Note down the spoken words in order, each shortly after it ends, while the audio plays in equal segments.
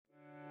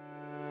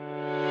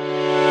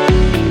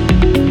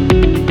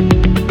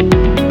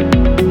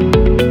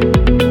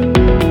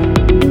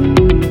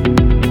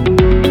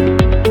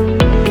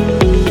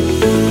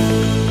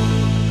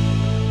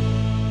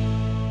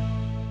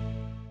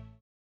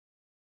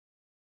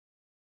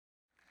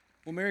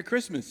Well, Merry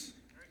Christmas.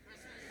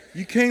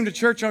 You came to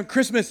church on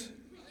Christmas.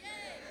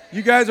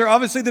 You guys are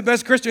obviously the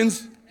best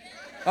Christians,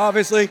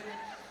 obviously.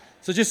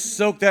 So just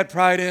soak that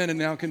pride in and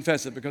now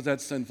confess it because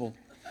that's sinful.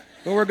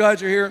 But we're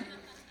glad you're here.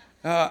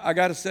 I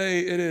got to say,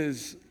 it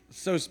is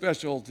so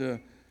special to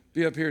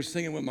be up here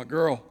singing with my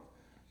girl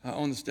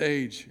on the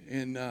stage.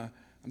 And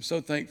I'm so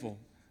thankful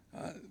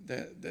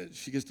that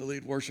she gets to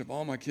lead worship.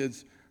 All my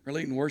kids are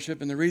leading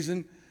worship. And the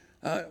reason,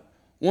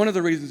 one of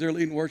the reasons they're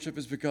leading worship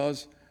is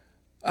because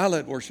I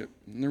led worship.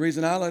 And the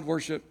reason I led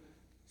worship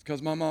is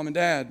because my mom and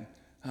dad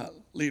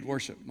lead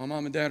worship. My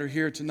mom and dad are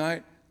here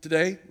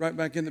today, right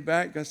back in the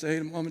back. Got to say hey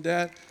to mom and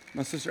dad,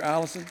 my sister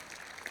Allison.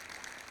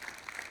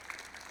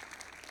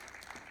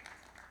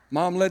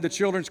 Mom led the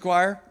children's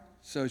choir,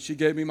 so she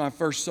gave me my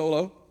first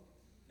solo.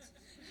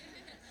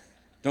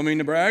 Don't mean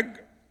to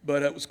brag,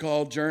 but it was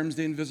called Germs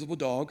the Invisible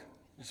Dog.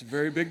 It's a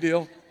very big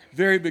deal,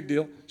 very big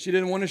deal. She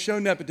didn't want to show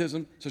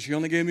nepotism, so she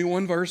only gave me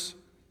one verse.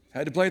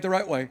 Had to play it the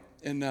right way.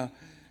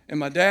 And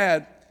my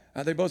dad,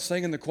 they both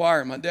sang in the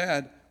choir. My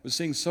dad would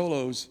sing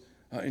solos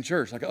in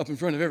church, like up in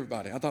front of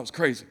everybody. I thought it was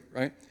crazy,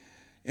 right?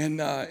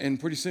 And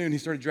pretty soon he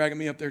started dragging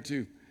me up there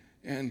too.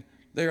 And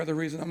they are the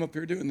reason I'm up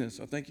here doing this.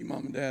 So thank you,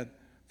 Mom and Dad,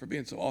 for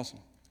being so awesome.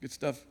 Good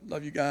stuff.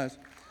 Love you guys.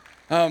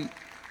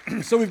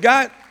 So we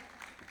got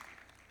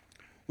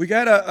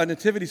a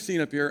nativity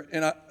scene up here,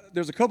 and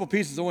there's a couple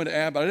pieces I wanted to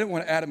add, but I didn't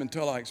want to add them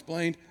until I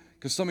explained,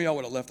 because some of y'all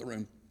would have left the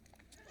room.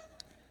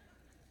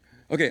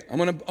 Okay, I'm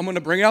gonna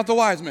bring out the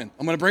wise men.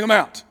 I'm gonna bring them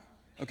out.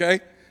 Okay.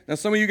 Now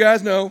some of you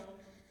guys know,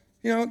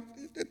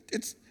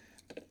 it's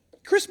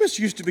Christmas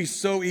used to be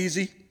so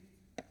easy,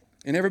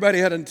 and everybody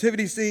had a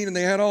nativity scene, and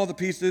they had all the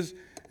pieces,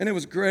 and it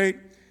was great.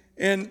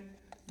 And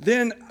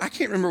then I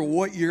can't remember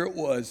what year it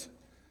was,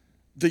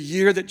 the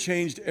year that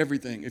changed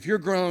everything. If you're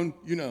grown,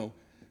 you know.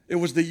 It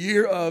was the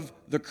year of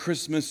the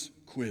Christmas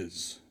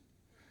quiz.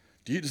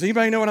 Does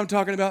anybody know what I'm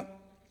talking about?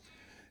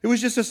 It was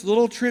just this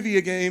little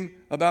trivia game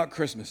about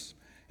Christmas.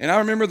 And I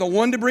remember the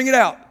one to bring it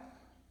out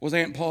was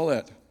Aunt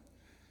Paulette.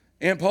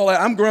 Aunt Paulette,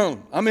 I'm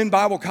grown. I'm in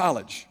Bible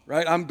college,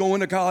 right? I'm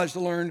going to college to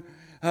learn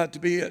to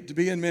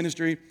be in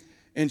ministry.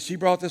 And she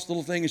brought this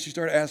little thing and she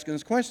started asking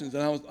us questions.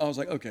 And I was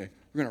like, okay,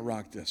 we're going to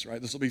rock this, right?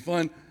 This will be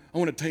fun. I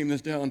want to tame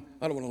this down.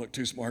 I don't want to look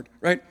too smart,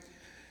 right?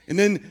 And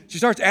then she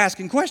starts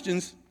asking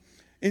questions.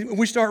 And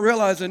we start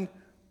realizing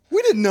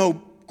we didn't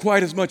know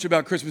quite as much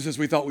about Christmas as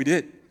we thought we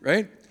did,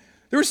 right?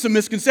 There were some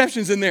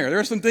misconceptions in there. There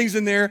are some things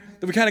in there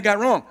that we kind of got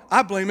wrong.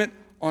 I blame it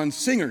on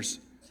singers.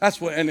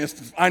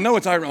 I know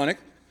it's ironic,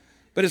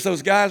 but it's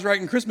those guys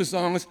writing Christmas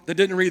songs that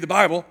didn't read the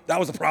Bible. That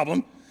was a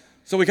problem.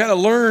 So we kind of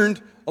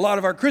learned a lot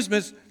of our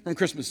Christmas from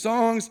Christmas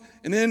songs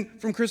and then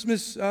from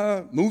Christmas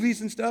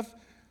movies and stuff.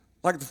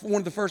 Like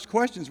one of the first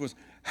questions was,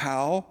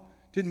 how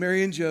did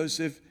Mary and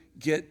Joseph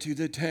get to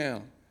the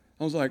town?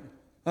 I was like,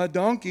 a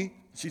donkey.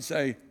 She'd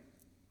say,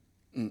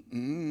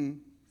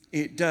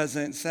 it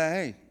doesn't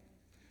say.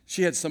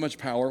 She had so much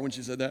power when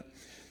she said that.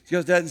 She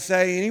goes, doesn't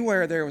say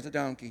anywhere there was a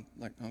donkey.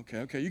 I'm like,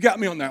 okay, you got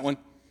me on that one.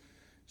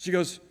 She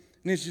goes,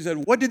 and then she said,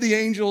 what did the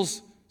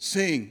angels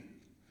sing?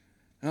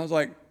 And I was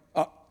like,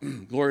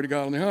 glory to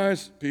God on the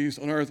highest, peace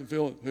on earth and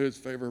feel his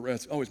favor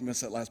rests. I always mess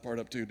that last part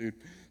up too, dude.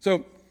 So,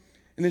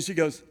 and then she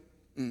goes,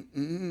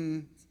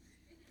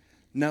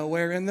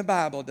 nowhere in the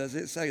Bible does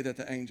it say that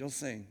the angels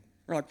sing.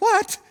 We're like,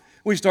 what?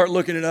 We start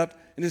looking it up,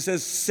 and it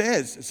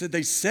says. It said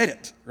they said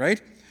it,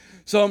 right?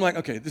 So I'm like,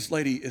 okay, this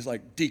lady is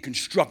like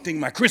deconstructing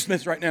my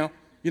Christmas right now,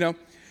 And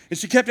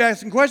she kept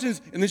asking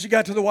questions, and then she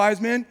got to the wise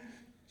men.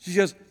 She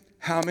goes,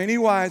 how many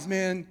wise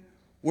men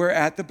were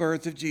at the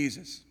birth of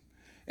Jesus?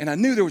 And I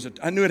knew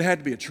it had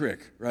to be a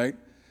trick, right?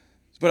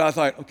 But I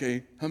thought,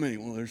 okay, how many?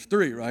 Well, there's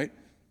 3, right?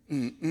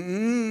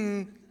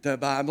 The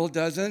Bible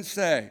doesn't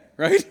say,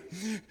 right?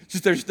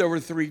 There were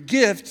 3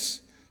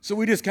 gifts, so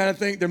we just kind of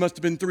think there must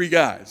have been 3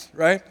 guys,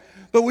 right?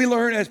 But we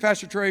learned, as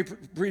Pastor Trey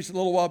preached a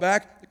little while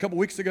back, a couple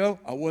weeks ago,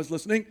 I was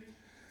listening,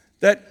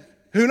 that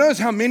who knows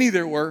how many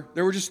there were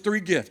just 3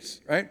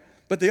 gifts, right?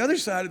 But the other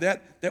side of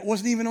that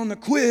wasn't even on the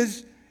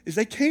quiz, is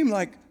they came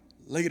like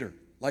later,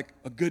 like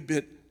a good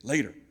bit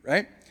later,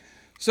 right?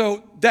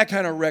 So that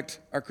kind of wrecked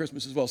our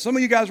Christmas as well. Some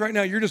of you guys right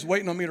now, you're just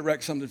waiting on me to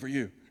wreck something for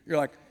you. You're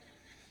like,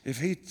 if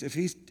he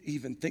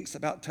even thinks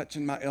about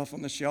touching my elf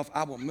on the shelf,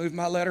 I will move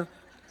my letter.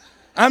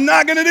 I'm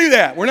not going to do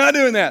that. We're not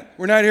doing that.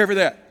 We're not here for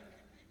that.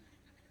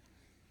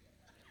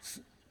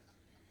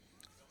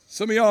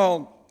 Some of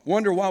y'all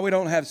wonder why we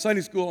don't have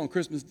Sunday school on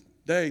Christmas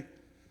Day. It's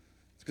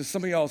because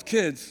some of y'all's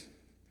kids,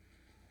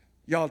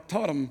 y'all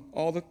taught them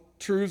all the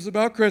truths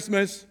about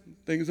Christmas,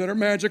 things that are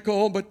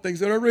magical, but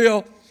things that are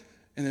real.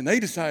 And then they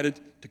decided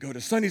to go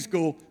to Sunday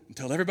school and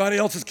tell everybody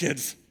else's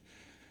kids.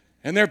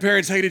 And their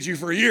parents hated you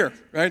for a year,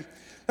 right?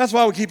 That's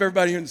why we keep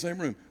everybody here in the same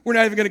room. We're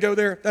not even going to go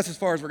there. That's as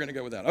far as we're going to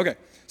go with that. Okay,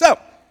 so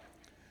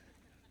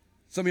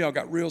some of y'all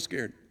got real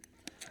scared.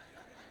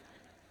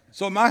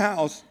 So in my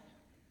house,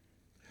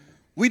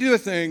 we do a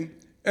thing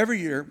every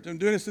year. I've been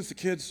doing it since the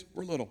kids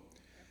were little.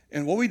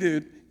 And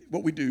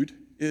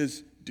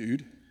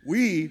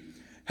we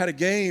had a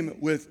game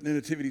with the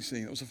nativity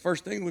scene. It was the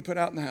first thing we put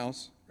out in the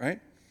house, right?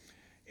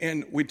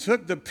 And we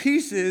took the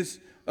pieces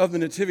of the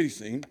nativity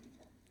scene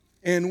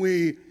and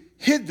we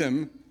hid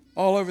them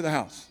all over the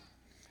house.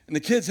 And the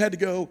kids had to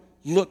go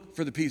look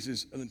for the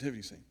pieces of the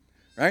nativity scene,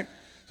 right?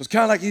 So it's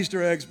kind of like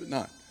Easter eggs, but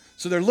not.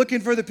 So they're looking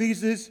for the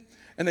pieces,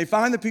 and they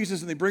find the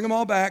pieces, and they bring them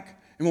all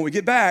back. And when we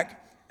get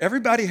back,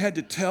 everybody had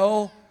to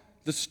tell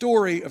the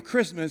story of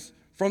Christmas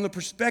from the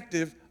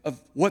perspective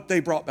of what they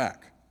brought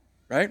back,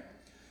 right?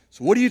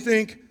 So what do you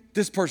think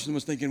this person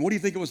was thinking? What do you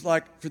think it was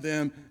like for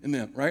them and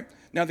them, right?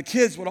 Now, the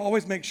kids would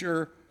always make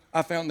sure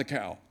I found the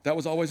cow. That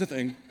was always a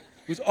thing.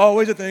 It was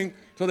always a thing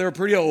until they were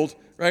pretty old,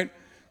 right?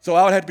 So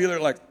I would have to be there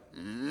like,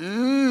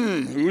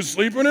 who's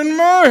sleeping in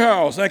my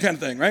house? That kind of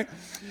thing, right?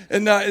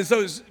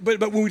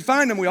 But when we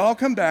find them, we all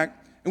come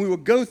back, and we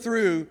would go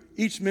through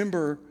each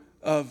member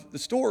of the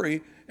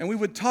story, and we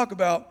would talk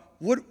about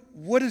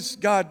what does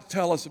God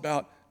tell us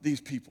about these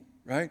people,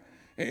 right?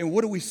 And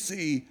what do we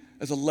see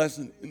as a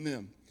lesson in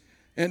them?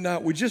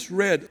 And we just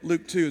read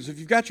Luke 2. So if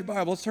you've got your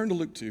Bible, let's turn to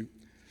Luke 2.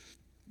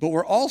 But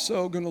we're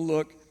also going to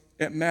look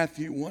at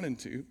Matthew 1 and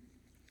 2.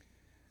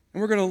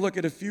 And we're going to look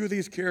at a few of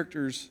these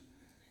characters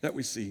that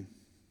we see.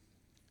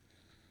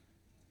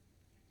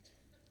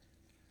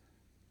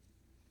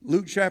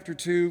 Luke chapter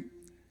 2.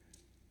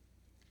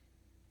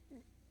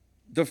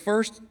 The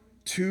first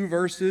two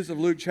verses of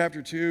Luke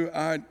chapter 2,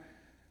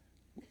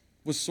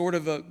 was sort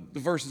of the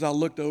verses I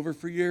looked over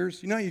for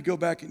years. You know, you go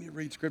back and you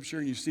read Scripture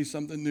and you see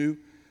something new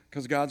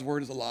because God's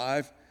Word is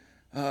alive.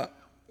 It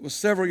was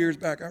several years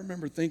back. I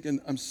remember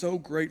thinking, I'm so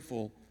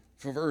grateful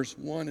for verse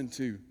 1 and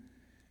 2.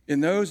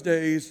 In those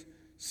days,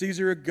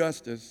 Caesar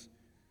Augustus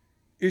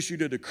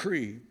issued a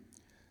decree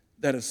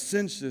that a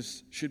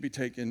census should be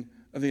taken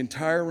of the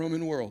entire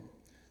Roman world.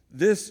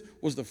 This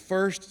was the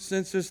first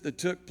census that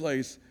took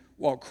place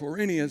while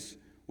Quirinius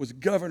was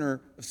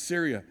governor of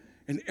Syria,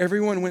 and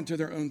everyone went to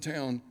their own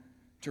town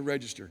to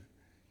register.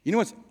 You know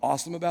what's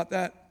awesome about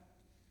that?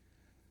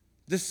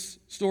 This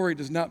story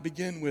does not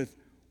begin with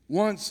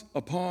once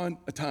upon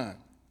a time.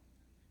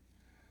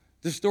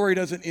 This story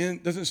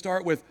doesn't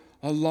start with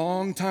a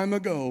long time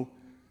ago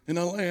in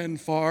a land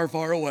far,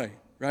 far away,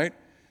 right?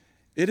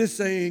 It is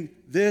saying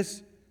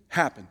this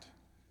happened.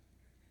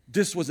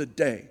 This was a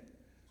day.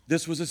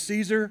 This was a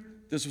Caesar.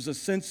 This was a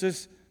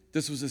census.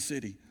 This was a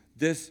city.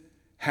 This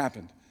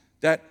happened.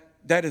 That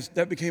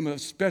became a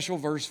special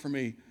verse for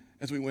me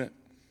as we went.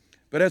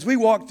 But as we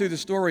walk through the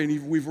story,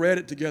 and we've read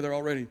it together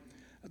already,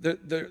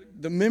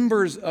 the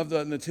members of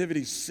the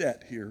nativity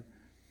set here,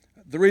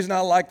 the reason I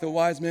like the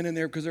wise men in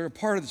there, because they're a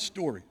part of the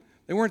story.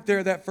 They weren't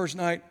there that first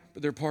night,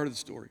 but they're part of the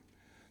story.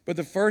 But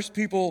the first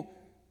people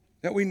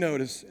that we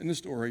notice in the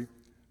story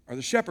are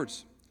the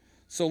shepherds.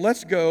 So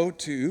let's go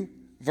to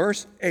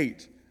verse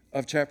 8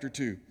 of chapter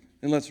 2,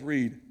 and let's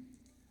read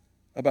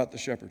about the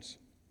shepherds.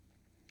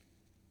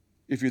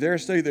 If you're there,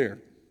 stay there.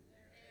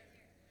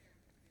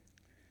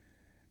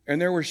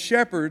 And there were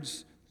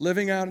shepherds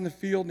living out in the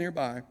field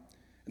nearby,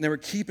 and they were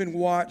keeping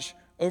watch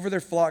over their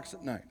flocks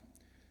at night.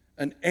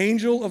 An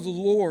angel of the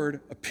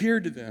Lord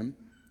appeared to them,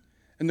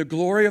 and the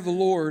glory of the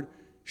Lord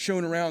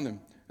shone around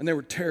them, and they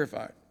were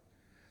terrified.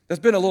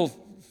 That's been a little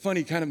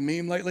funny kind of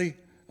meme lately,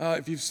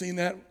 if you've seen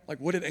that. Like,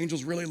 what did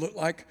angels really look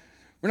like?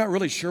 We're not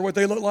really sure what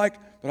they look like,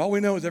 but all we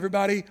know is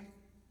everybody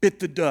bit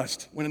the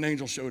dust when an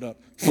angel showed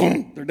up.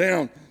 Boom, they're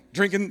down,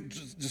 drinking,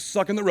 just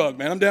sucking the rug,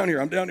 man. I'm down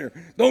here.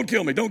 Don't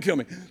kill me.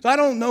 So I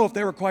don't know if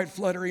they were quite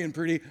fluttery and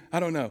pretty. I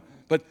don't know.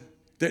 But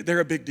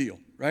they're a big deal,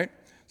 right?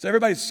 So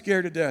everybody's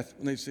scared to death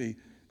when they see.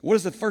 What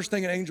is the first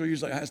thing an angel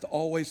usually has to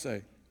always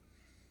say?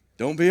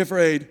 Don't be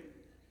afraid,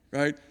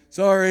 right?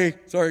 Sorry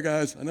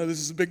guys. I know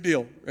this is a big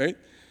deal, right?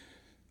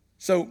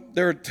 So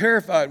they were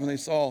terrified when they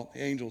saw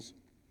the angels.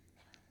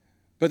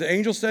 But the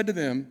angel said to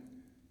them,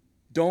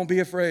 don't be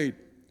afraid.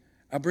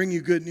 I bring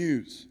you good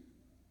news.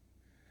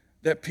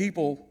 I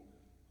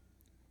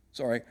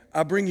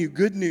bring you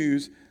good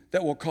news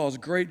that will cause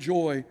great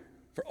joy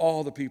for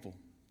all the people.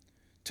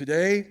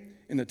 Today,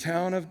 in the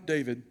town of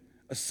David,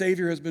 a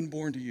Savior has been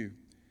born to you.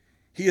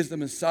 He is the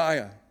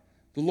Messiah,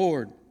 the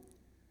Lord.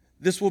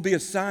 This will be a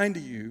sign to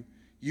you.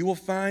 You will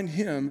find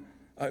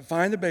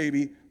the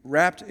baby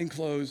wrapped in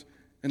clothes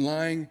and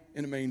lying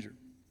in a manger.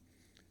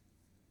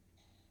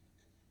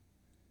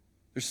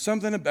 There's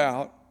something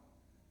about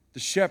the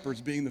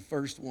shepherds being the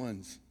first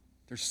ones.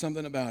 There's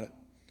something about it.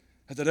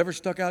 Has that ever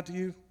stuck out to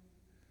you?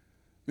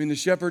 I mean, the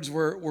shepherds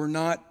were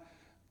not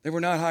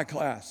high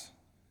class.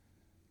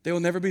 They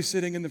will never be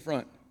sitting in the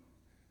front.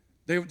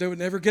 They would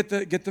never get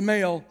the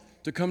mail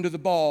to come to the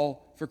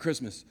ball for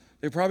Christmas.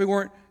 They probably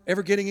weren't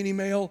ever getting any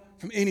mail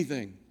from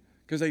anything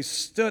because they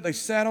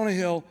sat on a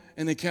hill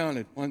and they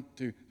counted. 1,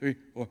 2, 3,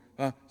 4,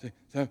 5, 6,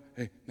 7,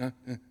 8, 9,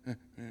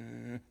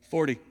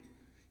 40.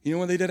 You know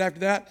what they did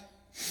after that?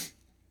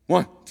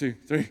 1, 2,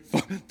 3,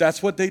 4.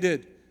 That's what they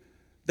did.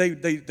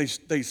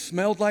 They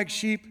smelled like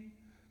sheep.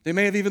 They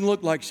may have even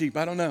looked like sheep.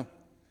 I don't know.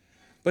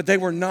 But they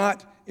were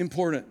not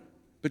important.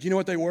 But you know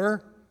what they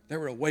were? They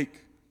were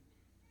awake.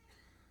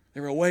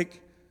 They were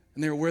awake,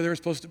 and they were where they were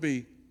supposed to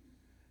be.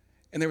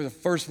 And they were the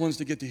first ones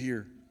to get to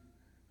hear.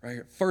 Right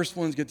here. First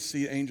ones get to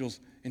see angels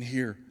and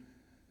hear.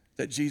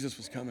 that Jesus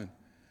was coming.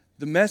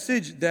 The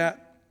message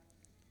that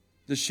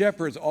the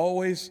shepherds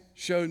always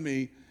showed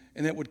me,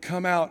 and that would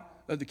come out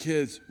of the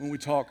kids when we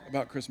talk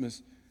about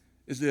Christmas,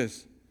 is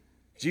this: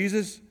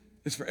 Jesus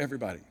is for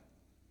everybody.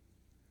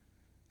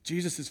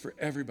 Jesus is for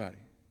everybody.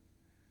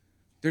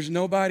 There's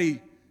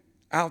nobody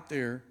out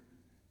there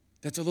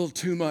that's a little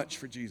too much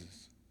for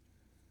Jesus.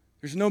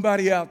 There's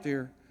nobody out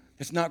there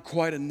that's not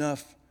quite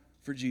enough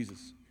for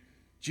Jesus.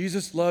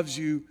 Jesus loves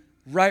you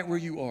right where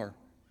you are,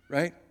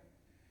 right?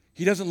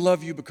 He doesn't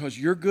love you because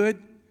you're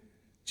good.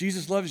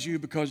 Jesus loves you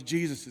because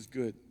Jesus is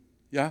good,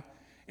 yeah?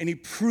 And he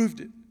proved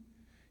it.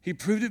 He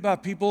proved it by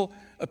people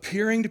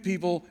appearing to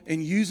people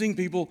and using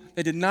people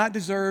that did not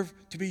deserve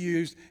to be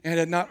used and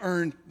had not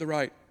earned the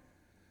right.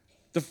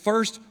 The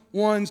first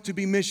ones to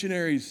be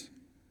missionaries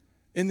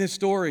in this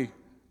story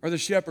are the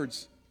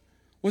shepherds.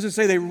 What does it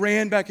say? They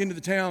ran back into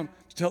the town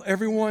to tell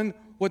everyone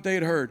what they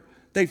had heard.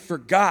 They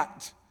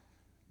forgot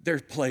their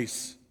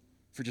place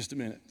for just a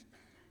minute.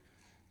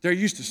 They're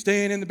used to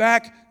staying in the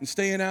back and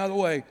staying out of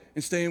the way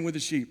and staying with the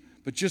sheep.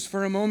 But just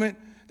for a moment,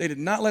 they did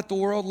not let the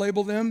world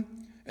label them,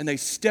 and they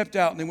stepped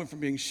out and they went from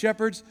being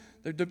shepherds,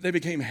 they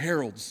became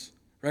heralds,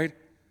 right?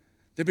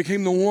 They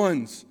became the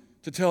ones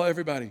to tell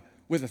everybody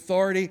with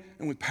authority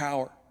and with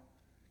power.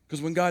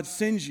 Because when God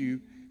sends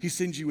you, he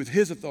sends you with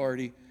his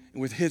authority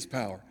and with his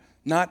power,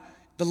 not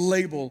the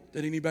label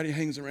that anybody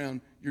hangs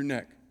around your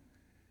neck.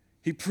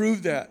 He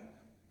proved that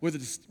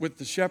with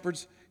the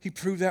shepherds. He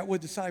proved that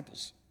with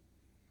disciples.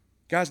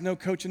 Guys, no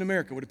coach in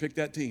America would have picked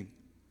that team,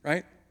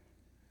 right?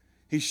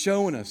 He's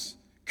showing us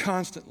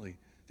constantly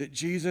that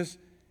Jesus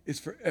is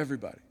for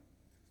everybody.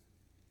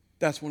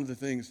 That's one of the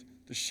things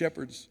the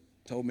shepherds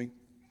told me.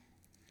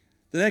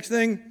 The next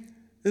thing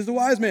is the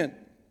wise men.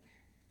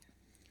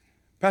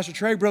 Pastor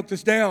Trey broke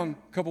this down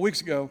a couple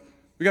weeks ago.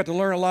 We got to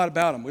learn a lot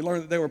about them. We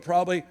learned that they were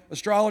probably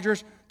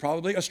astrologers,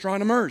 probably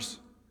astronomers,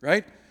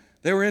 right?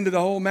 They were into the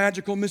whole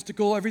magical,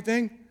 mystical,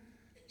 everything.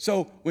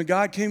 So when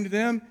God came to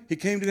them, he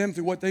came to them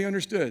through what they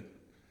understood.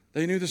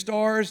 They knew the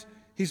stars.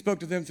 He spoke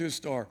to them through the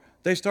star.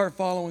 They start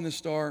following the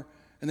star,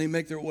 and they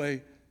make their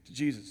way to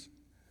Jesus.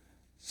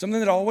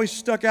 Something that always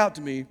stuck out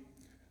to me.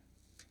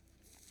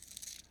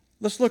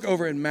 Let's look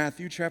over in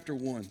Matthew chapter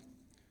 1.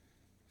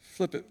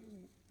 Flip it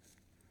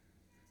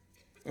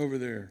over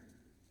there.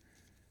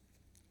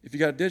 If you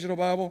got a digital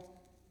Bible,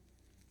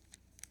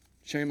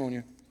 shame on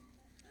you.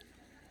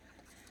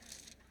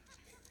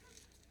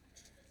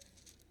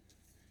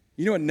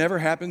 You know what never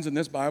happens in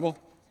this Bible?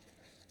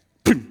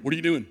 What are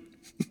you doing?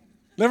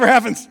 Never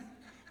happens.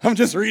 I'm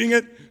just reading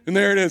it, and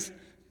there it is.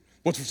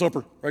 What's for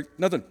supper? Right?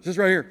 Nothing. It's just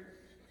right here.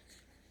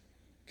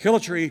 Kill a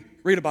tree,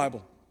 read a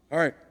Bible. All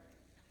right.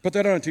 Put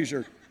that on a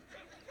t-shirt.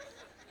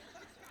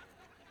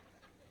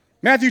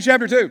 Matthew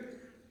chapter 2.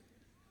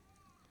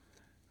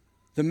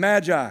 The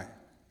Magi.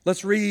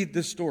 Let's read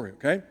this story,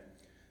 okay?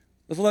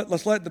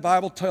 Let's let the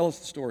Bible tell us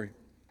the story.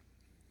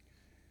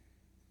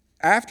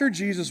 After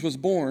Jesus was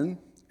born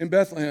in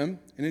Bethlehem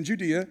and in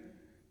Judea,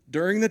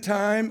 during the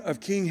time of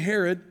King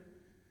Herod,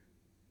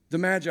 the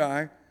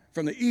Magi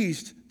from the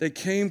east, they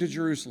came to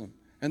Jerusalem,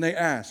 and they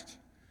asked,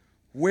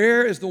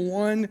 "Where is the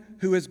one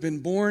who has been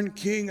born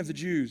King of the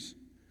Jews?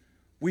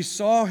 We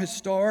saw his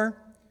star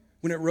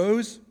when it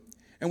rose,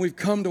 and we've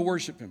come to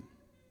worship him."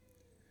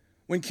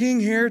 When King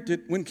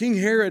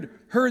Herod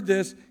heard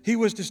this, he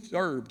was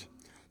disturbed.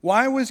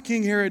 Why was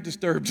King Herod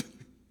disturbed?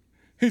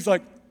 He's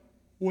like,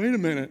 wait a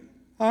minute,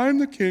 I'm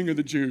the King of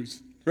the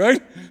Jews,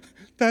 right?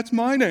 That's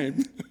my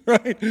name,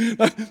 right?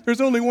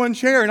 There's only one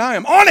chair, and I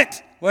am on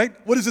it. Wait,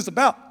 what is this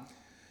about?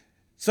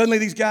 Suddenly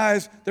these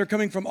guys, they're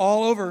coming from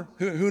all over,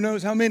 who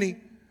knows how many,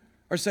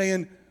 are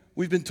saying,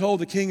 we've been told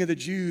the King of the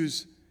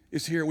Jews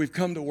is here. We've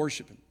come to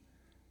worship him.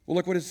 Well,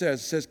 look what it says.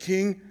 It says,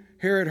 King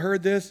Herod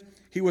heard this.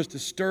 He was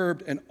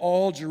disturbed, and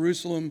all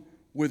Jerusalem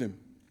with him.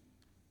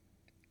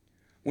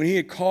 When he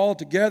had called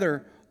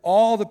together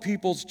all the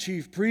people's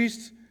chief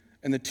priests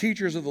and the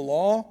teachers of the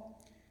law,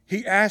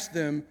 he asked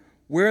them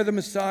where the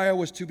Messiah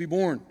was to be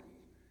born.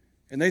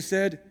 And they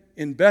said,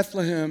 in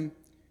Bethlehem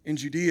in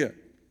Judea.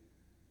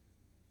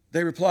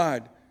 They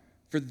replied,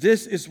 for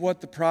this is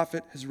what the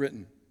prophet has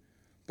written.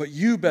 But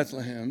you,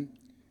 Bethlehem,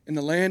 in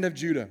the land of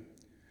Judah,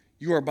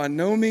 you are by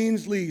no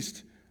means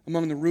least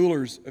among the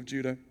rulers of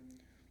Judah.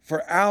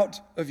 For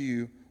out of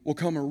you will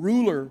come a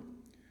ruler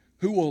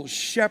who will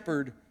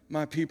shepherd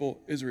my people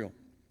Israel.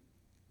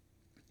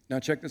 Now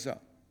check this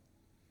out.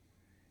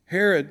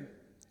 Herod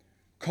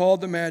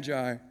called the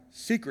Magi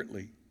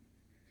secretly,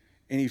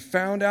 and he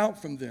found out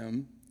from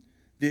them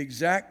the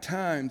exact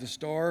time the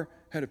star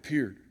had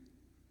appeared.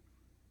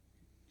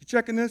 You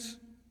checking this?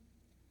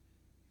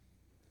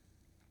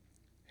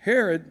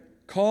 Herod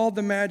called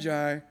the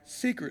Magi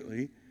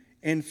secretly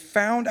and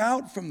found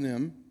out from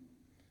them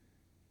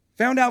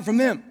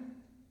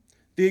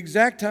the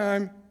exact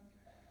time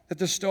that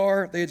the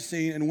star they had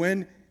seen and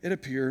when it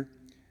appeared,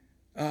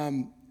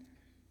 when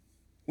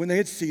they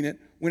had seen it,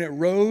 when it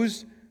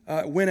rose,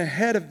 went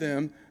ahead of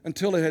them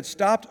until it had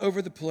stopped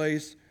over the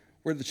place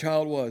where the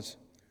child was.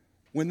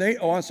 I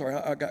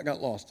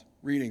got lost.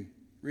 Reading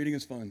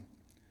is fun.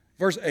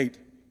 Verse 8.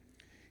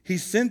 He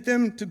sent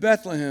them to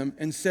Bethlehem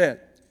and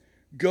said,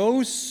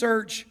 "Go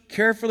search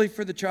carefully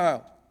for the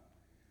child.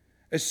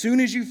 As soon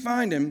as you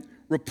find him,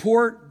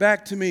 report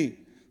back to me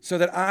so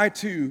that I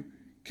too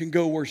can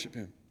go worship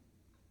him."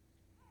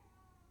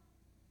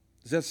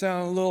 Does that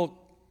sound a little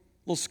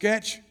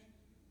sketch?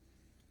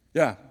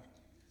 Yeah.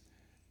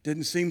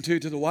 Didn't seem to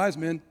the wise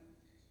men.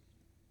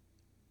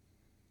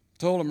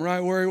 Told them right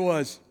where he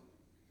was.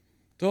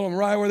 Told them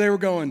right where they were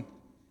going.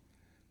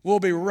 We'll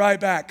be right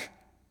back.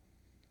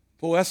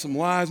 Boy, that's some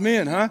wise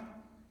men, huh?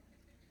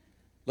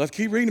 Let's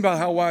keep reading about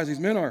how wise these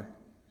men are.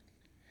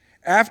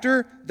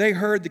 After they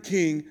heard the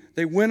king,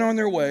 they went on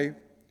their way,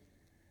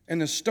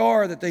 and the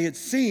star that they had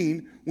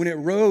seen when it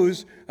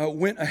rose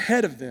went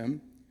ahead of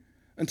them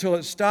until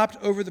it stopped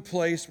over the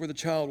place where the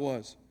child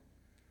was.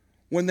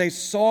 When they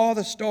saw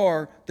the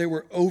star, they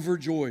were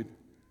overjoyed.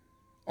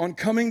 On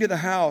coming to the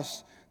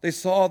house, they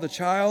saw the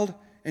child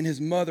and his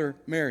mother,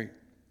 Mary.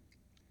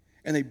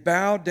 And they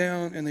bowed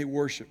down and they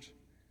worshiped.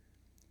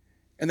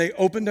 And they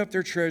opened up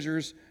their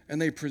treasures and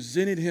they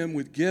presented him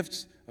with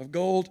gifts of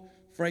gold,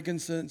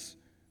 frankincense,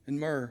 and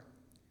myrrh.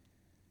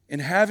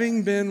 And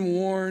having been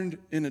warned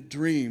in a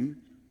dream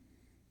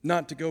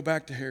not to go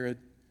back to Herod,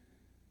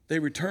 they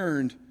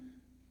returned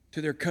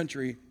to their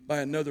country by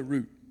another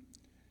route.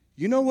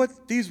 You know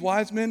what these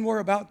wise men were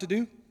about to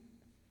do?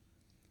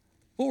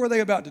 What were they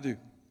about to do?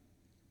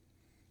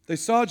 They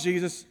saw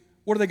Jesus.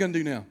 What are they going to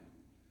do now?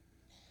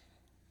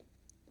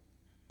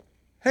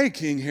 Hey,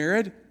 King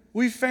Herod,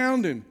 we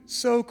found him.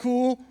 So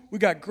cool. We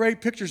got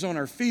great pictures on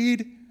our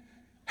feed.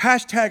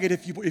 Hashtag it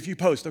if you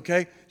post,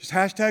 okay? Just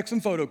hashtag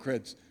some photo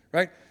creds,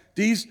 right?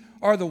 These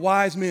are the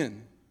wise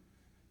men.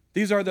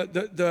 These are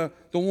the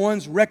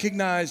ones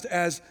recognized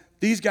as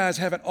these guys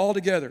have it all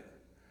together.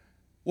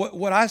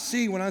 What I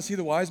see when I see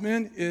the wise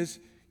men is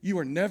you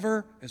are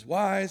never as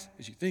wise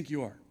as you think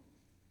you are.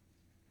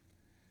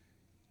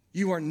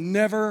 You are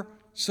never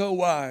so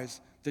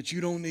wise that you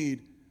don't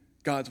need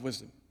God's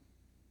wisdom.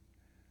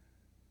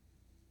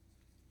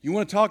 You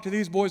want to talk to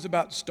these boys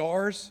about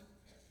stars?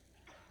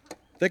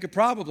 They could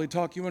probably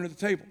talk you under the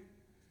table.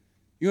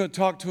 You want to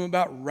talk to them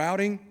about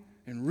routing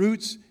and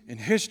roots and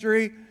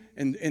history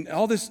and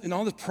all this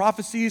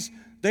prophecies?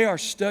 They are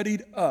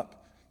studied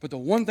up. But the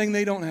one thing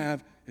they don't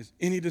have is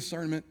any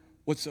discernment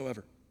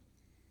whatsoever.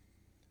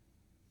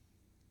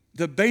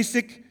 The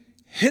basic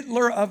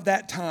Hitler of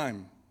that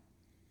time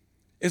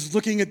is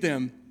looking at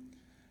them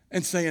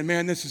and saying,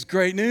 "Man, this is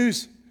great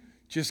news.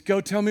 Just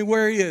go tell me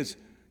where he is,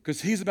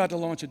 because he's about to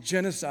launch a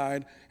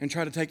genocide and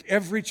try to take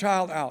every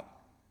child out."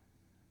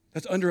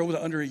 That's under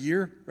a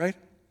year, right?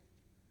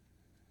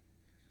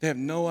 They have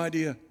no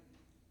idea.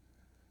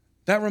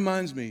 That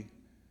reminds me,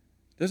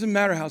 it doesn't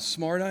matter how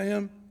smart I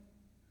am.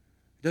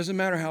 It doesn't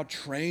matter how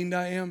trained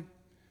I am.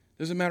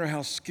 It doesn't matter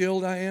how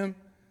skilled I am.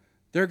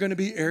 There are going to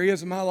be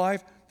areas in my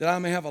life that I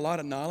may have a lot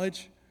of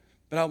knowledge,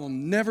 but I will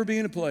never be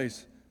in a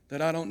place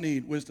that I don't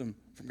need wisdom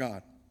from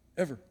God.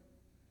 Ever.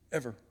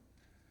 Ever.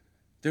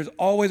 There's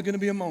always going to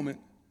be a moment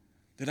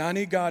that I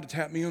need God to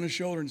tap me on the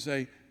shoulder and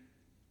say,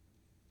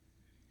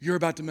 "You're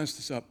about to mess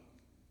this up.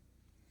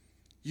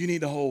 You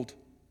need to hold,"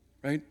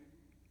 right?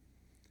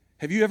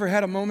 Have you ever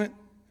had a moment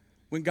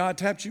when God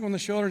tapped you on the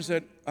shoulder and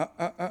said,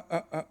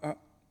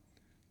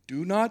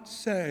 "Do not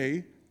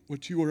say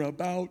what you are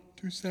about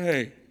to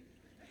say"?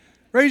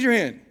 Raise your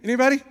hand.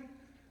 Anybody?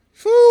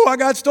 Whew, I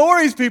got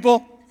stories,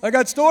 people. I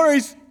got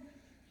stories.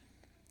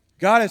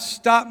 God has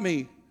stopped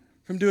me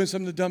from doing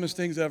some of the dumbest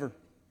things ever,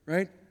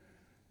 right?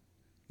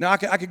 Now, I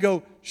could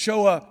go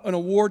show an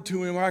award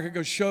to him, or I could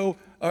go show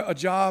a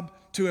job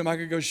to him. I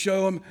could go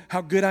show him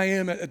how good I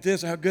am at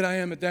this, how good I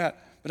am at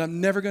that. But I'm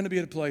never going to be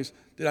at a place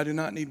that I do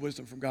not need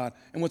wisdom from God.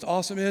 And what's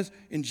awesome is,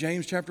 in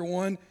James chapter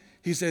 1,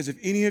 he says, if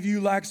any of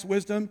you lacks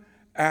wisdom,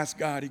 ask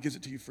God. He gives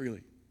it to you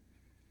freely.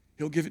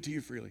 He'll give it to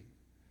you freely.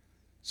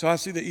 So I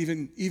see that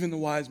even the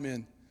wise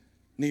men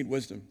need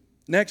wisdom.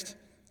 Next,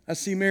 I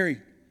see Mary.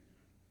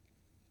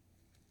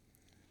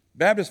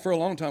 Baptists, for a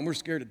long time, we're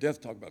scared to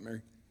death to talk about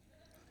Mary.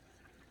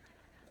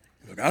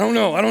 Look, I don't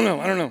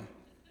know.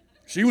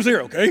 She was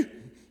here, okay?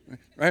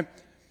 Right?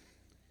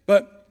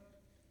 But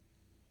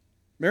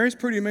Mary's a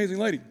pretty amazing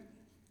lady.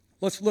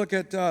 Let's look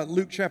at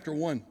Luke chapter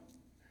 1.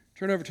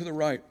 Turn over to the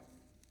right.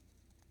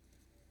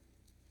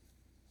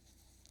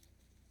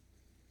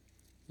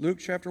 Luke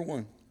chapter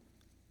 1.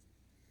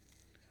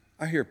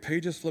 I hear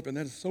pages flipping.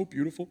 That is so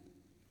beautiful.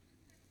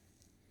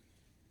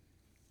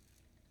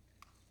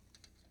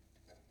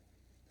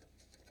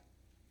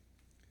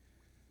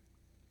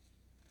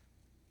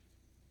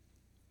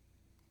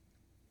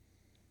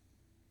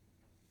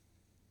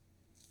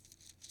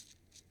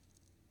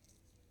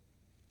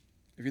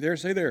 If you're there,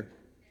 say there.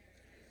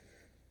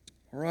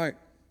 All right.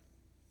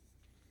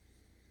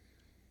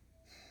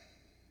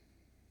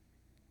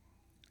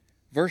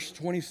 Verse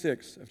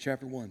 26 of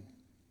chapter 1.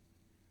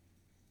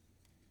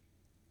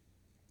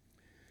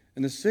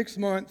 In the 6th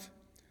month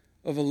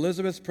of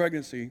Elizabeth's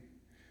pregnancy,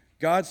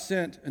 God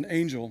sent an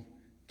angel,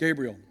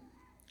 Gabriel,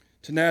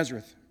 to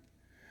Nazareth,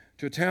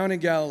 to a town in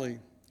Galilee,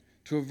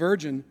 to a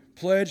virgin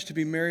pledged to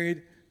be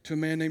married to a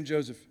man named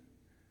Joseph,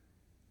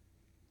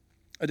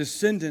 a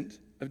descendant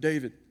of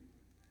David.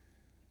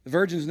 The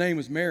virgin's name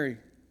was Mary.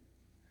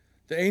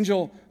 The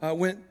angel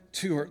went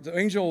to her. The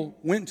angel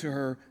went to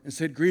her and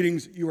said,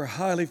 "Greetings, you are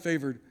highly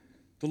favored.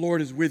 The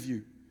Lord is with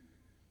you."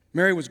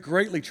 Mary was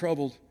greatly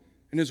troubled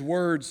in his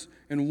words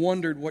and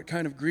wondered what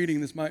kind of greeting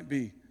this might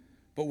be.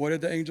 But what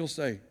did the angel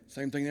say?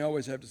 Same thing they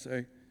always have to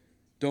say.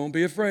 "Don't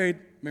be afraid,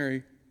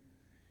 Mary.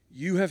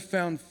 You have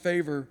found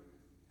favor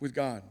with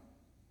God.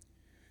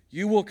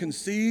 You will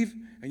conceive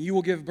and you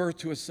will give birth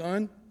to a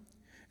son,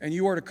 and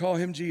you are to call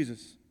him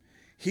Jesus.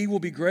 He will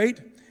be great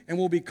and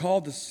will be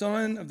called the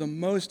Son of the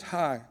Most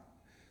High.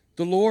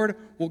 The Lord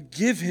will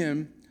give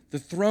him the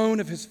throne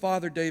of his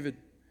father David,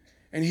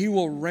 and he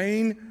will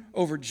reign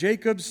over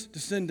Jacob's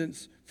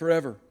descendants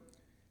forever.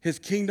 His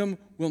kingdom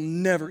will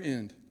never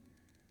end."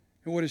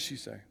 And what does she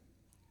say?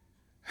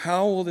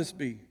 "How will this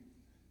be,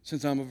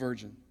 since I'm a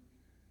virgin?"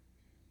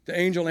 The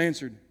angel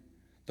answered,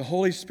 "The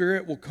Holy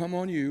Spirit will come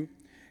on you,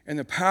 and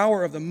the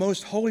power of the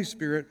Most Holy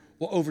Spirit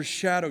will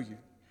overshadow you.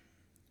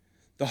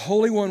 The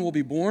Holy One will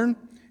be born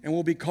and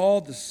will be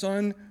called the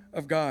Son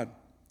of God.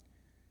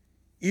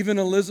 Even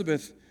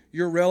Elizabeth,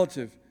 your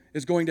relative,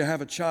 is going to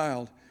have a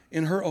child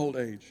in her old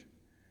age.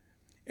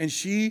 And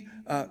she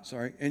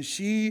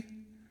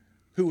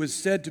who was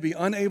said to be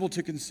unable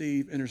to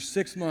conceive in her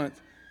 6th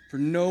month, for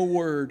no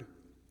word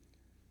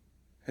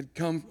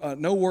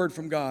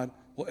from God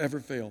will ever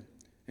fail."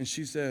 And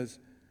she says,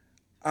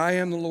 "I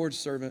am the Lord's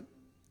servant.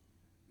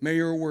 May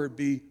your word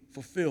be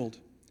fulfilled."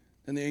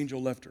 And the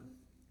angel left her.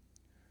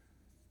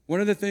 One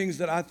of the things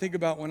that I think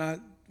about when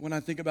I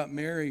think about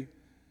Mary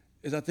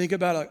is I think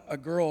about a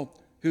girl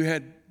who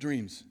had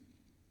dreams.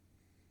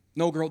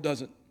 No girl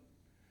doesn't.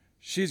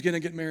 She's going to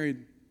get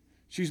married.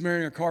 She's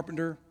marrying a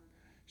carpenter.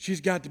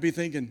 She's got to be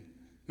thinking,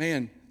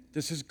 "Man,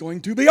 this is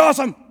going to be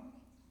awesome,"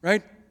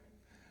 right?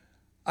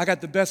 "I got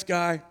the best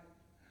guy.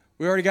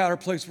 We already got our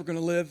place we're going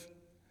to live.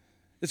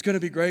 It's going to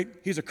be great.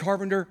 He's a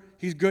carpenter.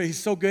 He's good. He's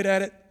so good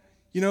at it.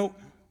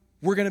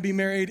 We're going to be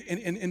married,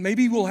 and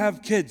maybe we'll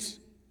have kids.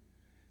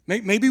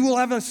 Maybe we'll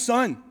have a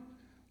son.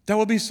 That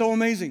would be so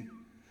amazing.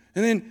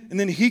 And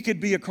then he could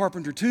be a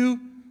carpenter too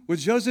with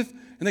Joseph,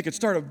 and they could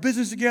start a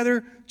business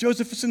together,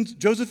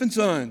 Joseph and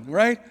Son,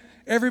 right?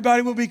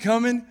 Everybody will be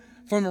coming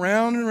from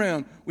around and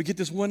around. We get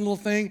this one little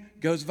thing,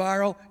 goes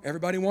viral.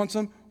 Everybody wants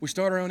them. We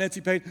start our own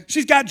Etsy page.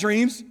 She's got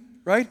dreams,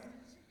 right?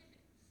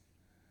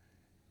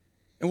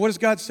 And what does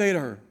God say to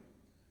her?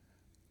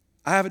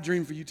 "I have a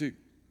dream for you too."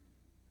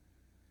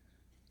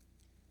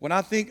 When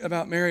I think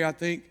about Mary, I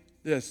think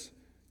this: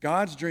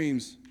 God's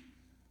dreams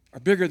are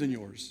bigger than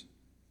yours.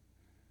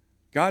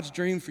 God's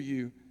dream for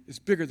you is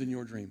bigger than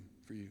your dream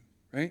for you,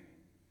 right?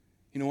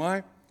 You know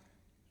why?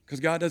 Because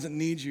God doesn't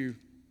need you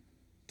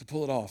to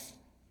pull it off.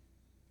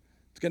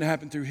 It's going to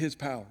happen through his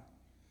power.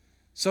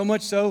 So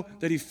much so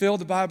that he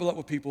filled the Bible up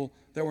with people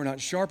that were not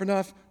sharp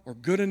enough or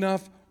good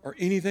enough or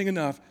anything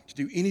enough to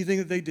do anything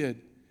that they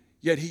did.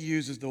 Yet he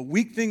uses the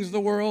weak things of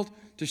the world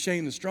to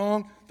shame the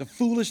strong, the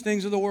foolish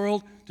things of the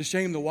world to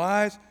shame the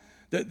wise,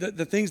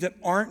 the things that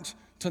aren't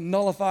to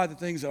nullify the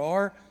things that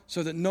are,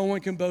 so that no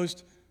one can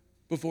boast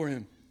before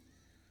him.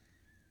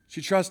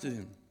 She trusted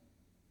him.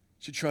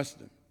 She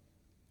trusted him.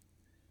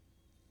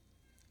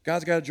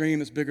 God's got a dream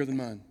that's bigger than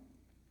mine.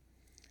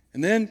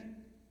 And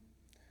then,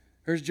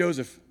 here's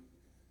Joseph.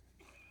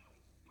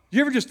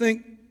 You ever just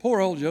think, poor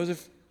old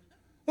Joseph,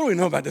 what do we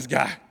know about this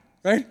guy,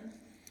 right?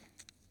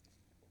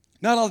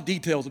 Not all the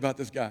details about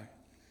this guy.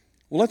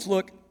 Well, let's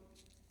look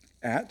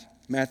at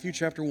Matthew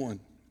chapter 1,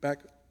 back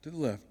to the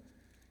left.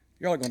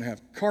 Y'all are going to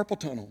have carpal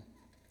tunnel.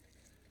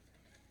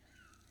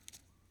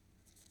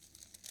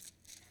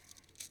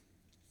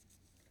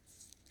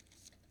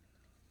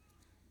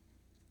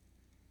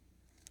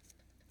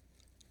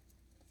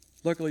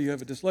 Luckily, you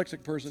have a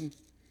dyslexic person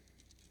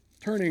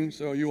turning,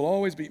 so you will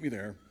always beat me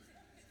there.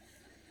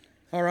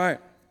 All right.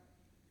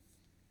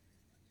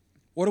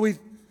 What do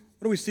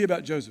we see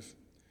about Joseph?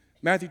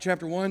 Matthew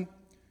chapter 1,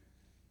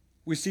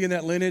 we see in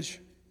that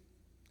lineage,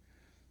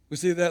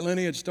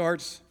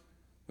 starts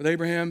with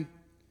Abraham,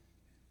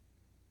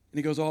 and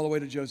he goes all the way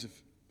to Joseph.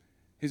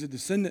 He's a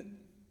descendant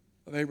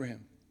of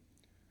Abraham.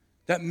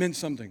 That meant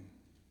something.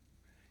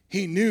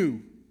 He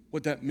knew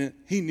what that meant.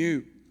 He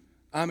knew,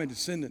 I'm a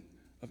descendant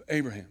of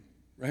Abraham,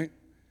 right?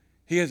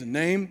 He has a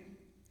name.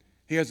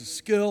 He has a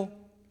skill.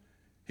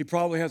 He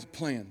probably has a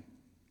plan.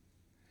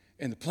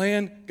 And the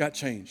plan got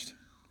changed,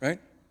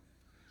 right?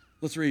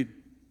 Let's read.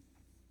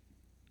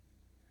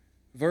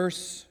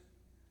 Verse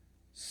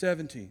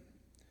 17.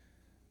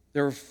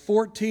 There were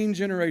 14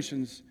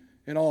 generations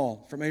in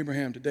all from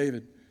Abraham to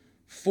David.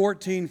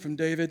 14 from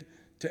David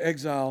to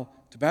exile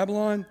to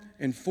Babylon,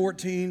 and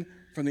 14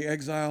 from the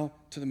exile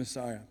to the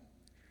Messiah.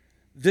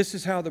 This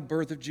is how the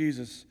birth of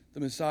Jesus, the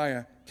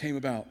Messiah, came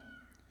about.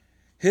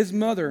 His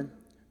mother,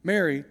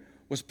 Mary,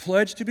 was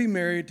pledged to be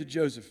married to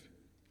Joseph.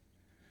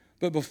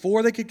 But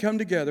before they could come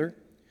together,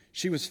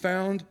 she was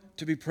found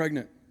to be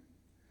pregnant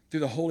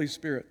through the Holy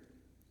Spirit.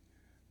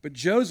 But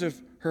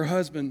Joseph, her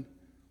husband,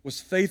 was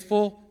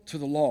faithful to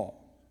the law.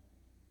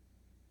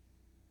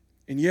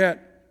 and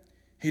yet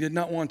he did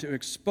not want to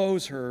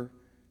expose her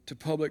to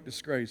public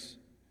disgrace.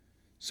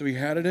 So he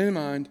had it in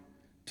mind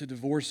to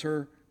divorce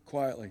her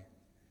quietly.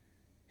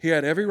 He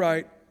had every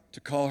right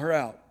to call her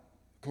out,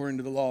 according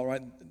to the law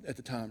right at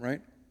the time,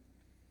 right?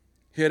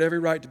 He had every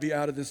right to be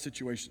out of this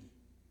situation.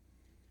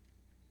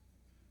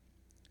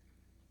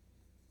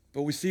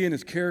 But we see in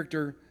his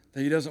character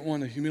that he doesn't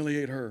want to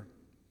humiliate her.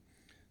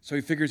 So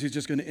he figures he's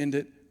just going to end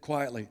it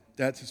quietly.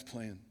 That's his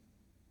plan.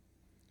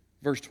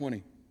 Verse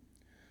 20.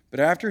 But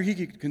after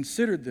he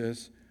considered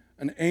this,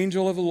 an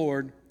angel of the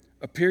Lord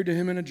appeared to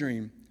him in a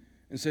dream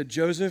and said,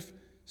 Joseph,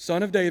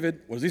 son of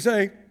David, what does he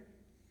say?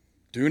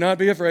 Do not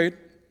be afraid.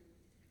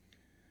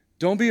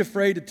 Don't be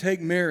afraid to take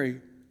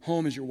Mary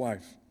home as your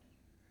wife,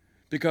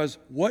 because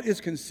what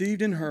is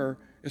conceived in her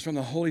is from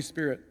the Holy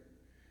Spirit.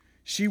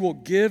 She will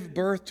give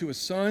birth to a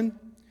son,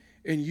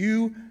 and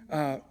you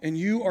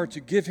are to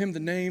give him the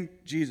name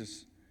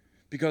Jesus,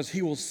 because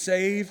he will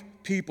save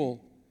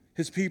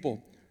his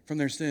people from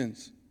their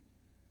sins.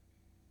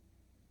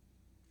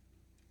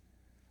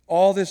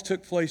 All this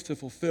took place to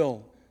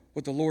fulfill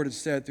what the Lord had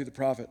said through the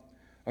prophet.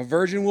 A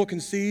virgin will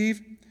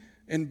conceive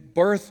and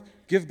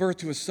give birth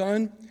to a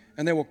son,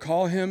 and they will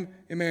call him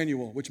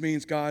Emmanuel, which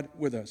means God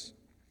with us.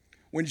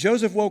 When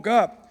Joseph woke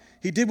up,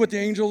 he did what the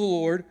angel of the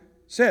Lord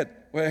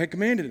had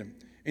commanded him,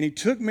 and he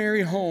took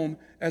Mary home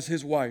as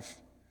his wife.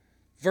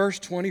 Verse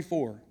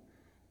 24.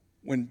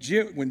 When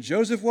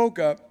Joseph woke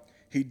up,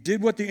 he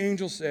did what the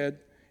angel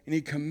said, and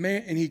he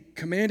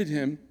commanded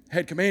him,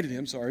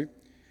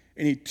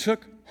 and he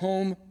took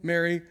home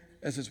Mary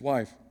as his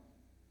wife.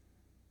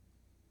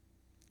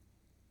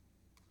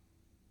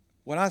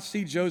 When I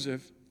see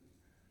Joseph,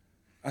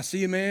 I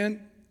see a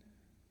man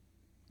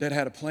that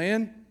had a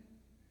plan.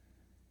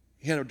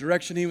 He had a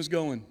direction he was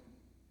going.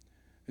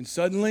 And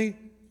suddenly,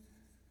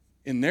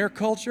 in their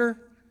culture,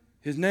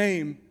 his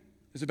name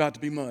is about to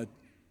be mud.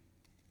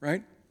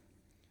 Right?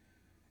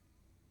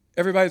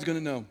 Everybody's going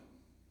to know.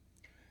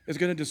 It's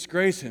going to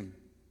disgrace him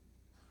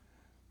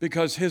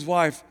because his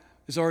wife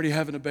is already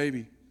having a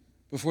baby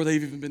before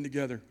they've even been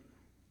together.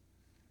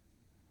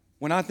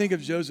 When I think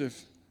of Joseph,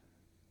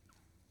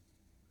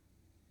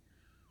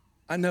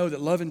 I know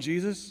that loving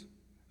Jesus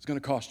is going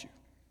to cost you.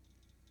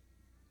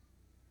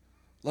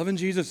 Loving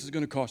Jesus is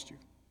going to cost you.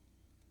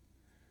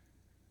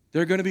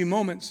 There are going to be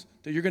moments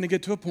that you're going to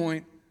get to a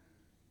point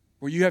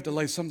where you have to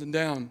lay something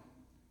down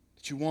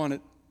that you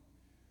wanted.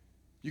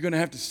 You're going to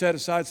have to set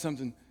aside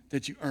something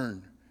that you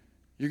earned.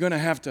 You're going to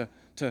have to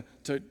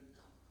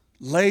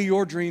lay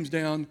your dreams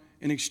down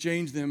and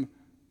exchange them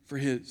for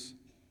his.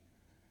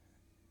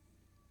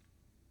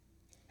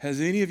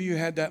 Has any of you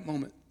had that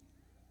moment?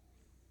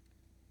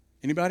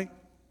 Anybody?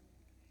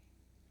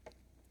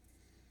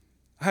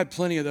 I had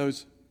plenty of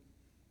those.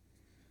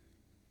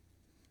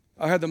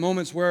 I had the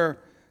moments where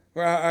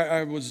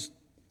I was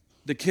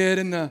the kid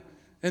in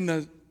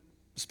the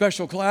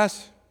special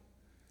class.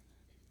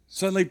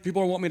 Suddenly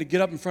people want me to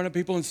get up in front of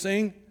people and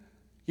sing.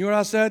 You know what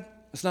I said?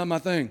 That's not my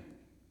thing.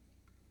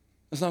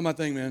 That's not my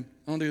thing, man.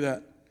 I don't do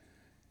that.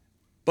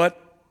 But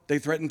they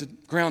threatened to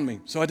ground me,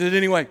 so I did it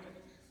anyway.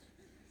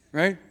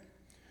 Right?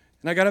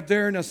 And I got up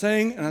there and I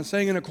sang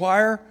in a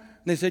choir,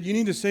 and they said, you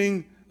need to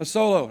sing a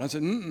solo. And I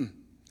said,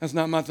 that's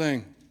not my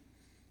thing.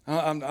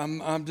 I'm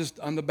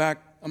in the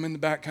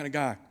back kind of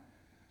guy.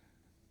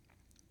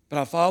 But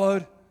I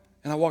followed,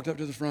 and I walked up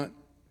to the front.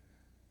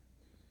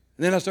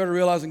 And then I started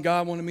realizing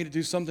God wanted me to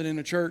do something in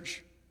the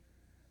church,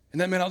 and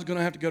that meant I was going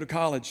to have to go to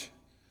college.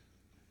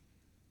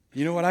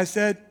 You know what I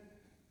said?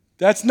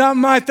 That's not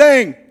my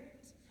thing.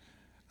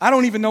 I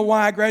don't even know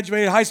why I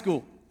graduated high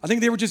school. I think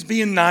they were just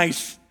being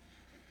nice.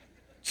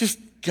 Just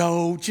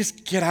go,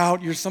 just get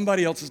out. You're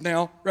somebody else's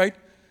now, right?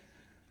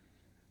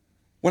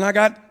 When I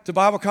got to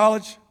Bible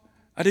college,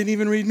 I didn't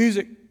even read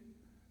music.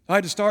 I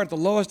had to start at the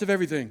lowest of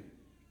everything.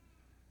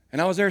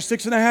 And I was there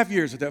 6.5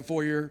 years at that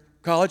 4-year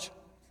college.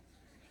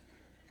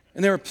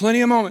 And there were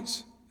plenty of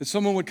moments that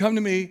someone would come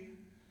to me,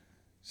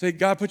 say,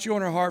 God put you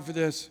on our heart for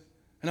this.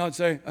 And I would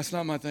say, that's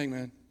not my thing,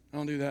 man. I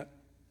don't do that.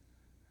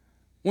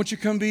 Won't you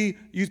come be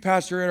youth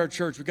pastor at our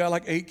church? We got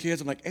like 8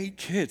 kids. I'm like, 8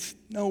 kids?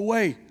 No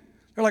way.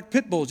 They're like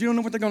pit bulls. You don't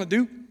know what they're going to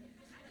do,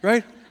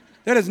 right?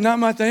 That is not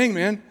my thing,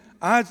 man.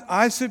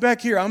 I sit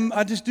back here.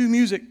 I just do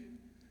music.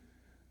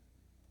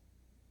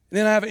 And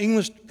then I have an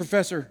English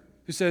professor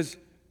who says,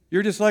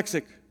 you're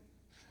dyslexic.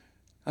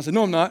 I said,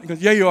 no, I'm not. He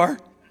goes, yeah, you are,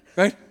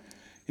 right?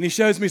 And he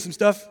shows me some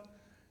stuff, and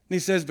he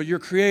says, but you're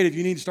creative.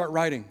 You need to start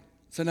writing. I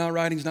said, no,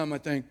 writing's not my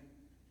thing.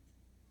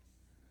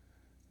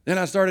 Then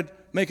I started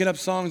making up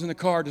songs in the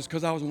car just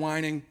because I was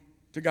whining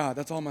to God.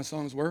 That's all my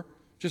songs were,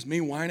 just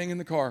me whining in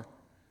the car,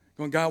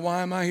 going, God,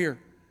 why am I here?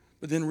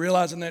 But then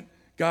realizing that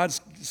God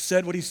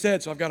said what he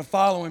said, so I've got to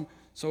follow him.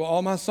 So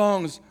all my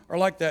songs are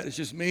like that. It's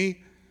just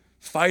me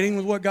fighting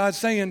with what God's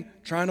saying,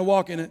 trying to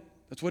walk in it.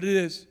 That's what it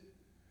is.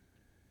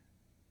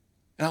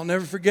 And I'll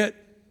never forget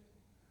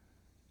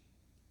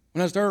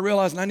when I started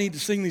realizing I need to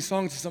sing these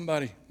songs to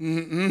somebody.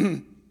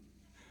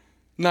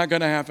 Not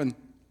going to happen.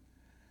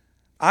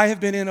 I have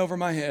been in over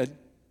my head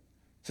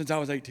since I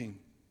was 18.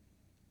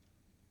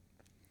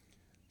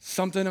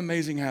 something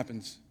amazing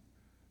happens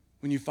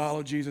when you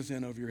follow Jesus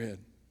in over your head.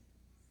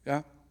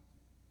 Yeah?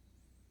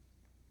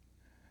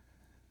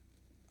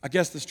 I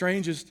guess the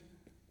strangest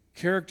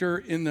character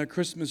in the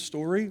Christmas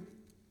story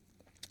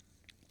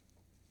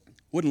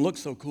wouldn't look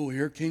so cool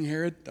here. King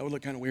Herod, that would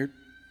look kind of weird,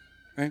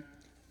 right?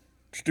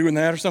 Just doing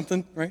that or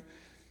something, right?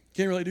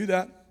 Can't really do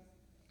that.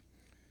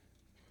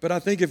 But I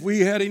think if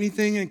we had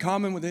anything in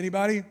common with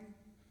anybody,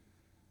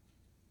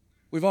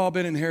 we've all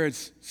been in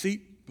Herod's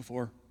seat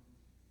before.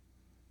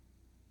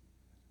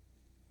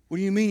 What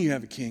do you mean you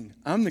have a king?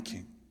 I'm the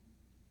king.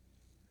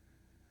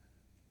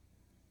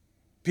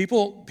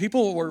 People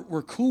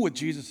were cool with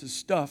Jesus'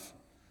 stuff.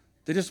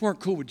 They just weren't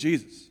cool with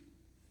Jesus.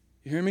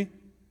 You hear me?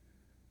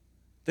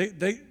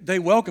 They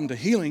welcomed a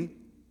healing.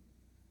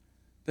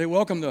 They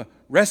welcomed a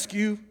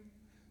rescue.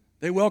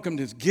 They welcomed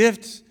his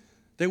gifts.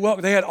 They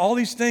had all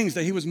these things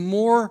that he was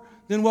more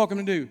than welcome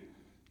to do.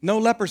 No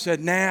leper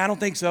said, nah, I don't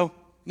think so.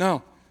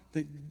 No.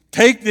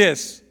 Take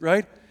this,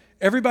 right?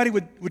 Everybody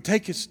would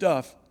take his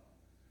stuff,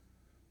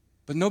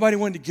 but nobody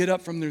wanted to get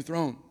up from their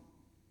throne.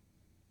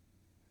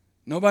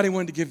 Nobody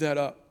wanted to give that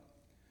up.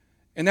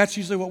 And that's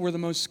usually what we're the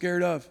most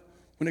scared of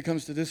when it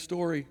comes to this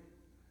story,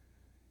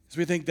 is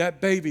we think that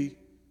baby,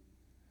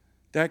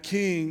 that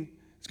king,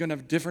 is going to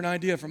have a different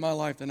idea for my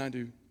life than I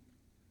do.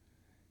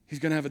 He's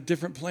going to have a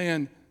different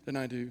plan than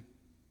I do.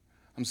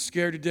 I'm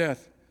scared to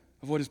death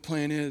of what his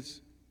plan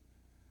is.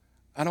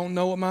 I don't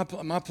know what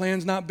my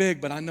plan's not big,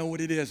 but I know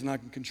what it is and I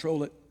can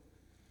control it.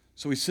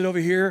 So we sit over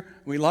here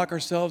and we lock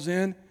ourselves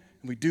in and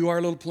we do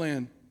our little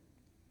plan.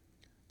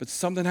 But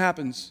something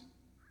happens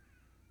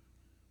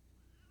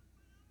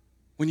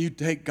when you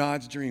take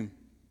God's dream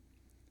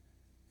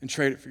and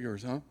trade it for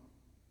yours, huh?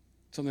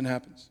 Something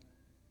happens.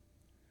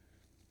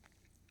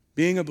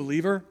 Being a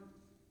believer,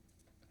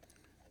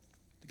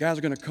 the guys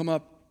are going to come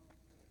up.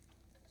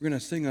 We're going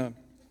to sing a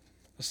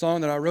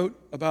song that I wrote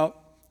about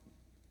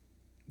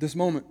this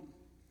moment.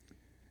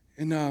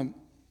 And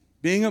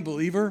being a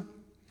believer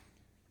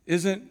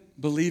isn't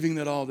believing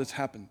that all this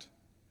happened.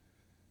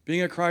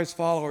 Being a Christ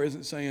follower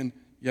isn't saying,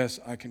 yes,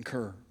 I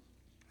concur,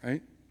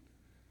 right?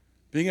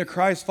 Being a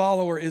Christ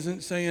follower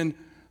isn't saying,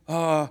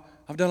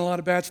 I've done a lot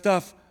of bad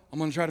stuff. I'm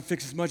going to try to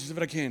fix as much as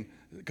I can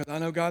because I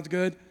know God's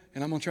good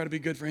and I'm going to try to be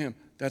good for him.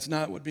 That's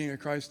not what being a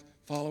Christ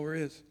follower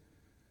is.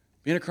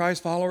 Being a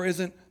Christ follower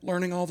isn't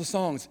learning all the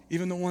songs,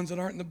 even the ones that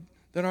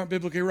aren't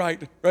biblically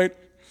right?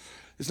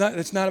 It's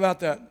not about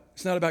that.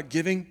 It's not about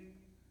giving.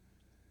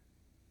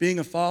 Being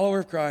a follower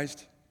of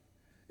Christ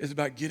is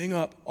about getting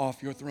up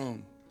off your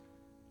throne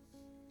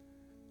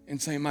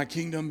and saying, my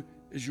kingdom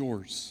is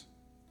yours.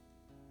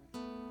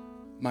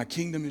 My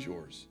kingdom is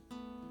yours.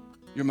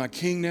 You're my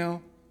king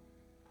now.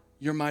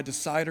 You're my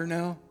decider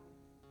now.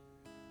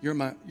 You're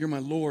my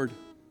Lord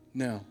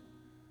now.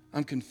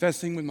 I'm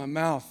confessing with my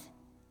mouth,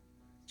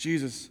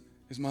 Jesus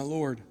is my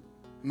Lord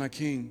and my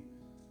King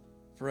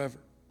forever.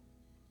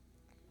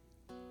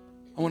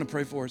 I want to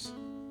pray for us.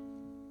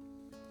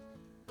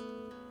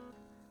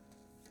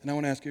 And I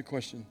want to ask you a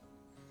question.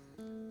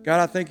 God,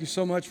 I thank you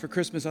so much for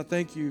Christmas. I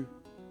thank you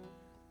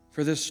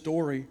for this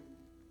story.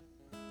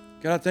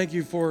 God, I thank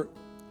you for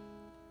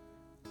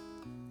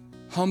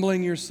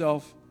humbling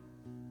yourself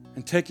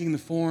and taking the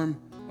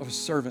form of a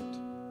servant.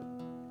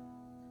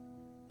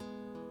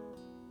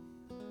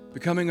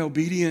 Becoming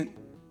obedient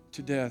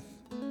to death,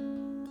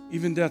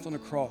 even death on a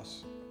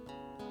cross.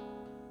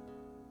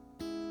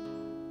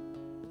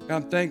 God,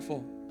 I'm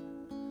thankful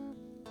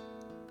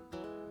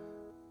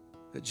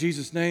that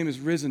Jesus' name is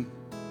risen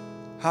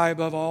high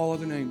above all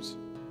other names.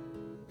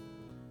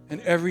 And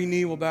every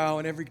knee will bow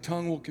and every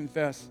tongue will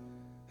confess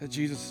that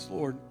Jesus is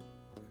Lord.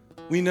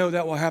 We know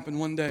that will happen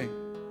one day.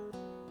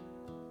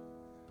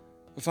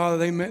 But Father,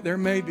 there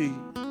may be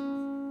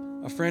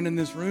a friend in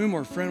this room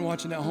or a friend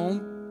watching at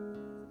home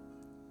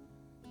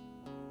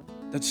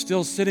that's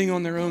still sitting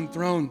on their own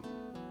throne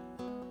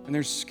and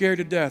they're scared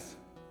to death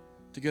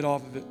to get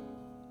off of it.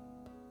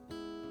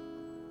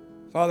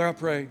 Father, I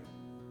pray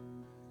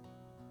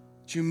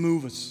that you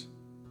move us.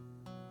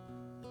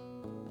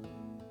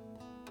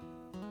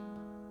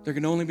 There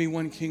can only be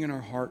one king in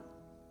our heart.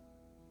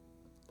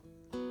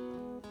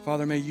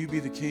 Father, may you be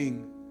the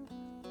king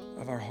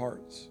of our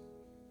hearts.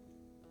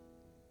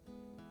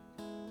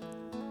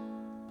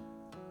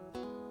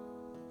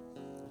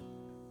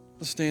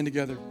 Let's stand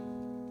together.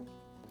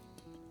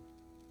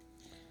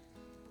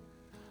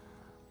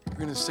 We're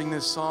going to sing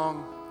this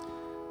song.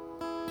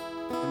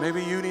 And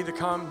maybe you need to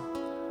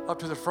come up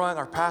to the front.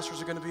 Our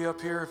pastors are going to be up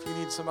here if you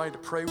need somebody to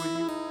pray with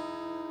you.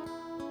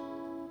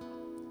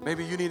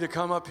 Maybe you need to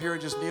come up here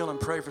and just kneel and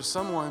pray for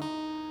someone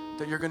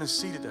that you're going to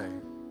see today.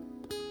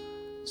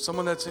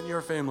 Someone that's in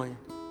your family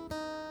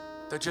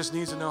that just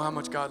needs to know how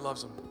much God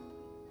loves them.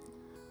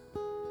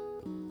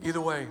 Either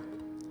way,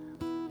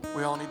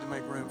 we all need to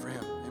make room for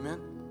him.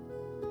 Amen?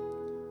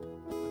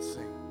 Let's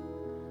sing.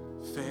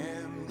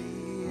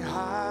 Family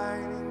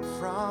hiding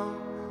from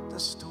the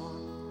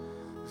storm,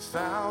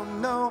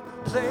 found no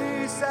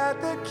place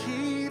at the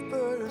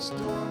keeper's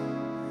door.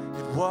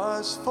 It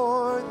was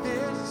for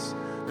this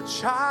a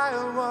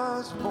child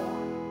was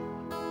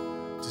born,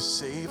 to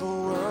save a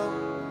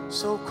world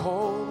so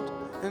cold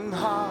and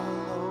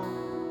hollow.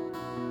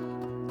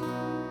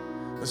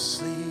 A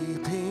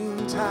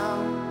sleeping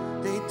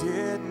town they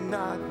did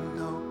not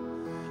know,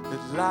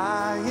 that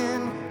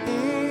lying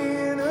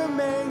in a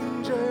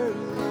manger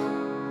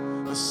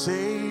lay a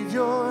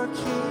Savior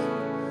King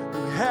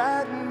who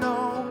had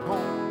no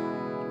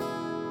home,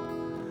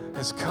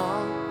 has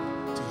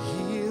come to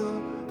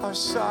heal our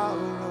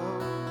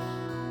sorrows.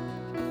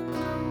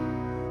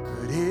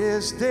 But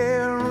is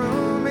there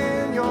room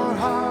in your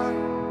heart?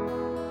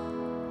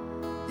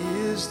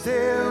 Is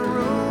there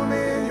room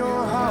in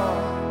your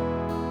heart?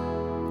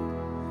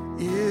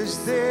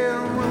 Is there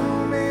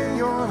room in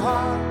your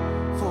heart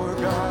for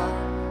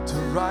God to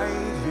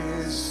write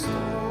His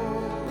story?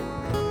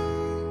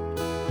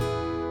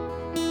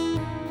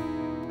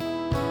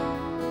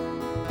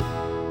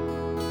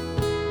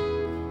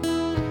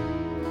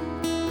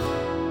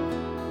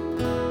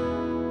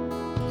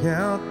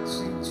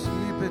 Counting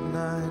sheep at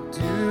night,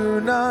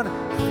 do not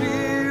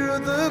fear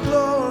the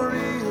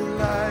glory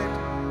light.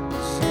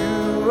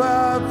 You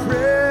are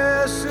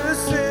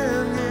precious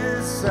in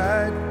His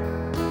sight.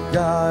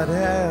 God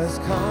has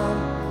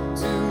come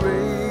to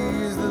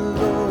raise the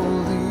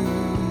lowly.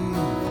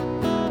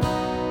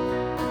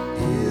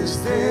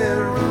 Is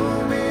there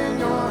room in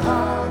your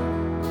heart?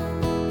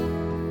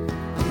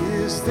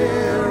 Is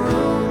there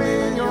room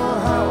in your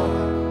heart?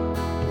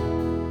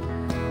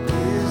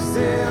 Is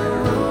there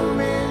room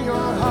in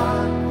your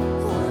heart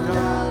for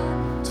God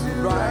to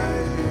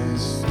write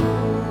His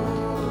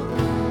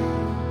story?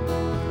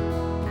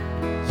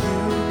 You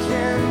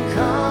can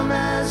come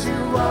as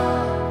you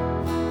are.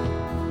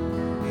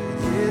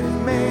 It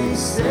may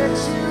set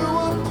you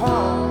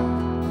apart.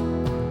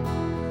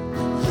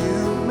 You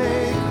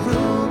make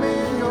room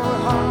in your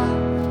heart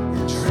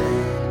and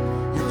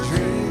trade your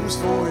dreams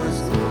for His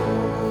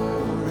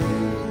glory.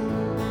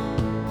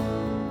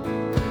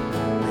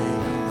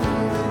 Make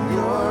room in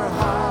your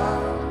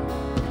heart.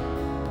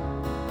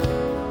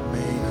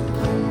 Make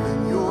room in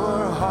your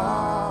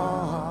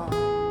heart.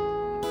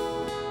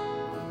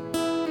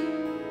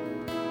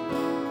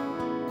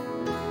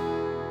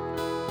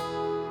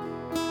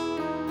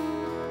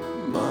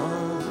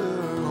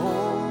 Mother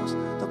holds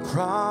the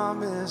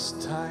promise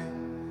tight.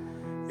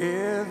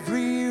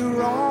 Every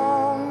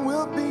wrong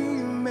will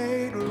be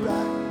made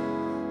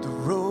right. The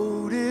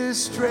road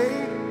is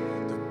straight,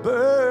 the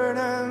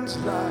burden's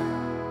light.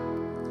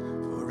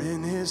 For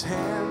in His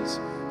hands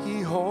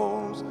He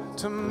holds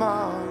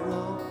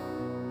tomorrow.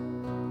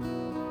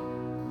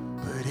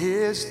 But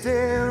is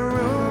there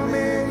room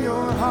in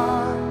your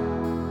heart?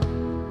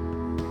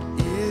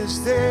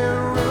 Is there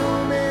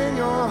room in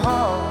your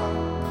heart?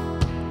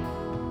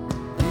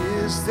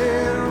 Is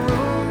there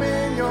room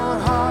in your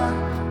heart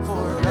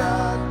for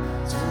God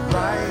to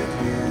write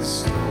His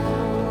story?